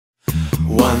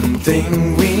One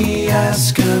thing we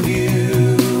ask of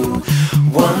you,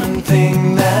 one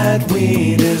thing that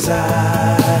we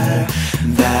desire,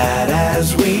 that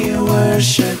as we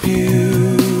worship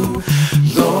you,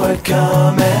 Lord,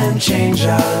 come and change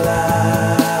our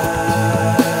lives.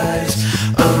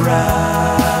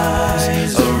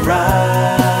 Arise,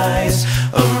 arise,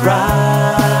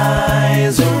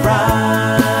 arise, arise,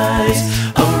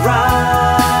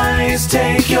 arise,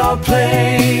 take your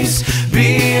place,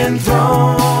 be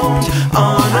enthroned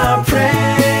on our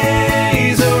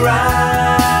praise.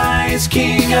 Arise,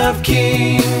 King of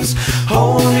Kings,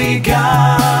 Holy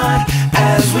God,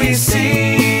 as we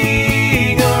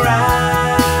sing.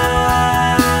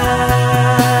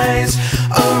 Arise,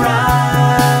 arise,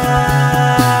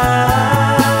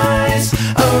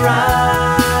 arise,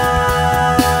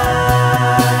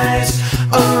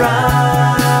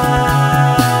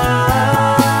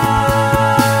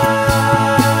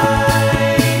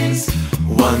 arise.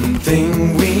 One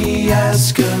thing we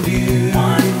ask of you,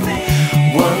 one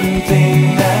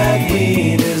thing that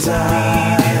we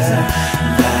desire,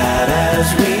 that as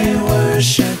we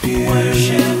worship you,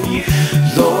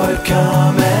 Lord,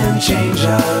 come and change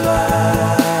our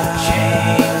lives.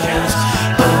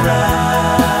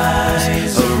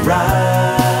 Arise,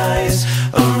 arise,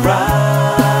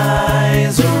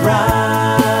 arise,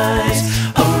 arise,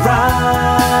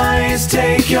 arise,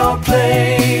 take your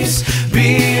place,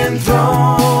 be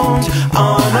enthroned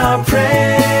on our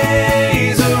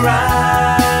praise.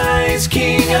 Arise,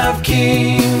 King of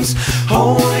Kings,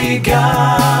 Holy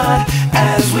God,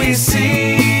 as we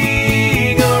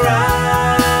sing. Arise,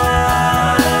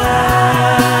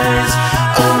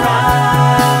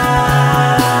 arise,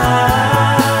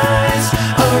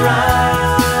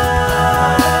 arise,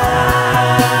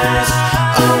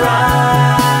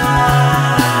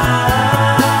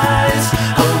 arise,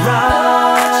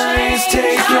 arise,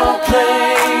 take your place.